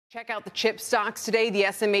Check out the chip stocks today. The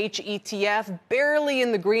SMH ETF barely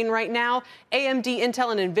in the green right now. AMD,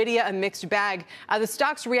 Intel, and Nvidia a mixed bag. The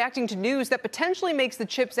stocks reacting to news that potentially makes the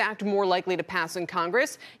CHIPS Act more likely to pass in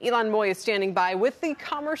Congress. Elon Moy is standing by with the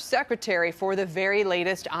Commerce Secretary for the very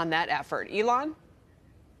latest on that effort. Elon?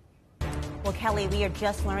 Well, Kelly, we are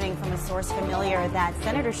just learning from a source familiar that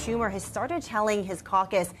Senator Schumer has started telling his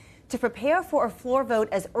caucus to prepare for a floor vote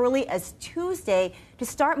as early as Tuesday to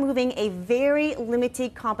start moving a very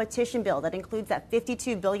limited competition bill that includes that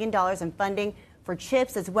 $52 billion in funding for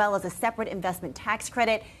chips, as well as a separate investment tax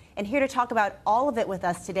credit. And here to talk about all of it with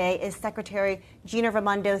us today is Secretary Gina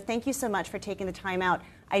Raimondo. Thank you so much for taking the time out.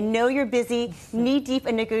 I know you're busy, knee-deep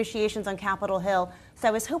in negotiations on Capitol Hill, so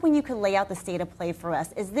I was hoping you could lay out the state of play for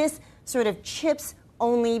us. Is this sort of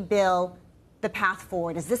chips-only bill the path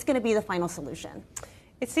forward? Is this going to be the final solution?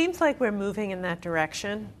 It seems like we're moving in that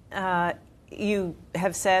direction. You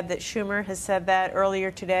have said that Schumer has said that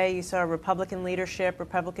earlier today. You saw Republican leadership,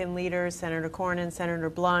 Republican leaders, Senator Cornyn,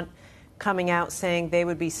 Senator Blunt, coming out saying they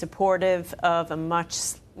would be supportive of a much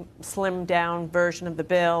slimmed-down version of the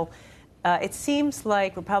bill. It seems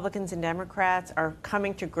like Republicans and Democrats are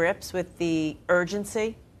coming to grips with the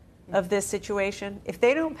urgency of this situation. If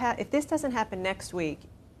this doesn't happen next week,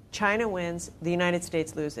 China wins, the United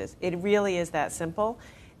States loses. It really is that simple.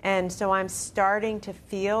 And so I'm starting to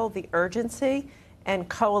feel the urgency and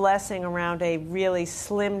coalescing around a really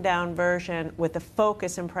slimmed down version with a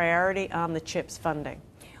focus and priority on the CHIPS funding.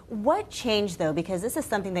 What changed, though? Because this is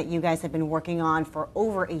something that you guys have been working on for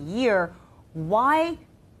over a year. Why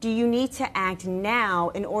do you need to act now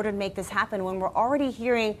in order to make this happen when we're already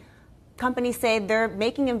hearing companies say they're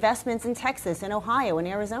making investments in Texas and Ohio and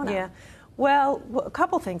Arizona? Yeah. Well, a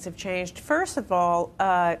couple things have changed. First of all,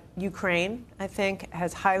 Ukraine, I think,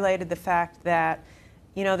 has highlighted the fact that,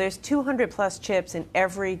 there's 200-plus chips in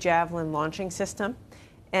every Javelin launching system,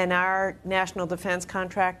 and our national defense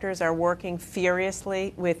contractors are working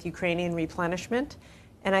furiously with Ukrainian replenishment.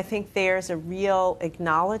 And I think there's a real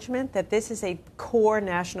acknowledgement that this is a core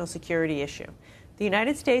national security issue. The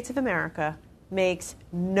United States of America makes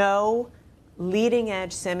no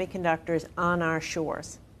leading-edge semiconductors on our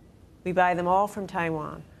shores. We buy them all from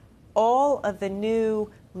Taiwan. All of the new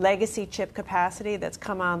legacy chip capacity that's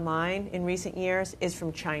come online in recent years is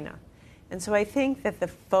from China. And so I think that the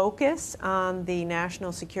focus on the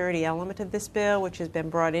national security element of this bill, which has been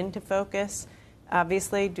brought into focus,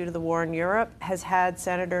 obviously due to the war in Europe, has had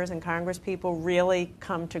senators and congresspeople really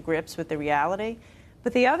come to grips with the reality.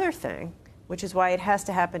 But the other thing, which is why it has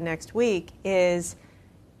to happen next week, is,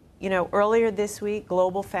 earlier this week,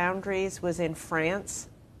 Global Foundries was in France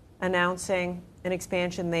announcing an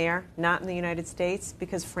expansion there, not in the United States,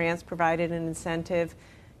 because France provided an incentive.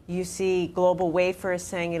 You see Global Wafers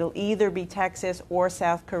saying it'll either be Texas or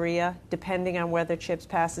South Korea, depending on whether CHIPS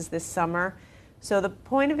passes this summer. So the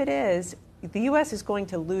point of it is, the U.S. is going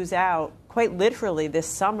to lose out, quite literally this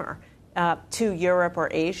summer, to Europe or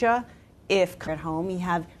Asia if... At home, you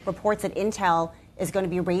have reports that Intel is going to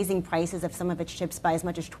be raising prices of some of its chips by as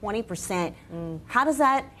much as 20%. How does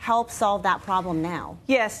that help solve that problem now?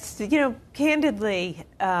 Yes, candidly,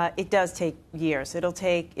 it does take years. It'll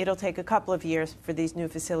take a couple of years for these new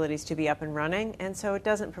facilities to be up and running, and so it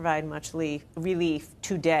doesn't provide much relief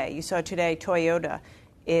today. You saw today Toyota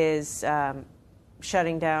is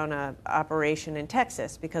shutting down an operation in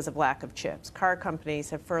Texas because of lack of chips. Car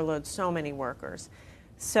companies have furloughed so many workers.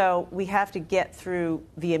 So we have to get through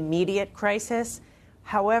the immediate crisis.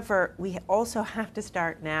 However, we also have to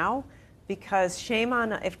start now, because shame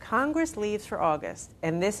on if Congress leaves for August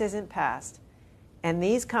and this isn't passed, and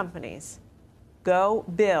these companies go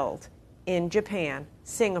build in Japan,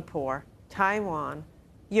 Singapore, Taiwan,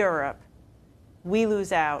 Europe, we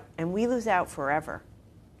lose out, and we lose out forever.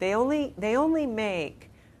 They only make,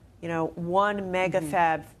 one mega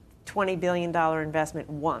fab $20 billion investment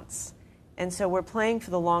once. And so we're playing for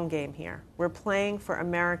the long game here. We're playing for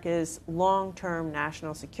America's long-term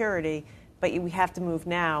national security, but we have to move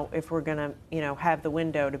now if we're going to, have the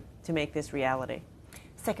window to make this reality.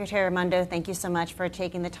 Secretary Raimondo, thank you so much for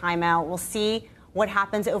taking the time out. We'll see what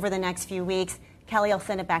happens over the next few weeks. Kelly, I'll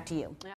send it back to you.